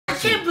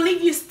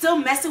believe you're still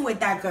messing with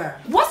that girl.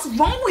 What's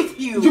wrong with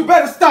you? You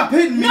better stop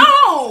hitting me.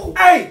 No!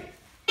 Hey!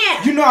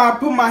 Yeah. You know I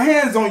put my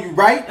hands on you,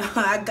 right?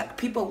 I got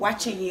people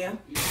watching you.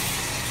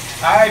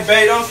 Alright,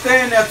 babe, don't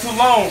stay in there too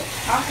long.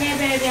 Okay,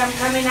 baby, I'm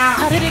coming out.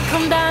 How did it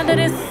come down to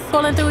this?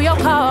 Scrolling through your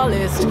call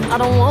list. I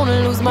don't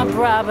wanna lose my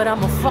pride, but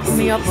I'ma fuck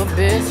me up a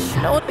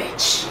bitch. No,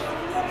 Bitch.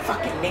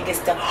 Fucking nigga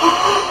stuff.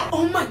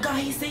 Oh my god,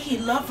 he said he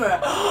love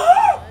her.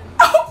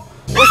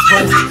 what's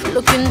worse?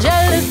 Looking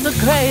jealous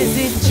or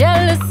crazy,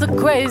 jealous or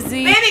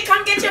crazy. Baby,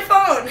 come get your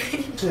phone.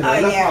 Shit,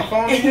 I left my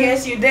phone in here?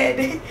 Yes, you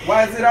did.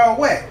 Why is it all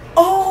wet?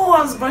 Oh,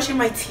 I was brushing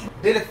my teeth.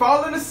 Did it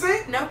fall in the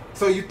sink? No.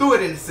 So you threw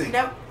it in the sink?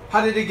 No.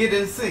 How did it get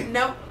in the sink?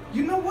 No.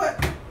 You know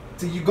what?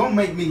 So you gonna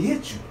make me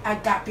hit you. I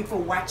got people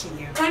watching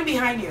you. Turn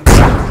behind you.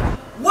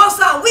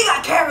 What's up? We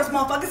got cameras,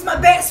 motherfucker. It's my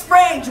best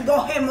friend, you go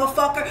ahead,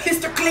 motherfucker.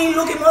 Mr. Clean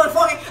looking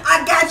motherfucker.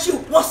 I got you.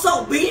 What's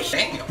up, bitch?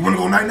 You wanna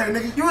go night-night,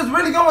 nigga? You was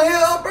really gonna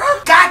hit up, bro?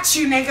 Got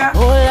you, nigga.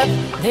 Hold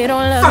up, they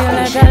don't love you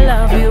like I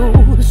love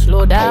you.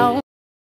 Slow down.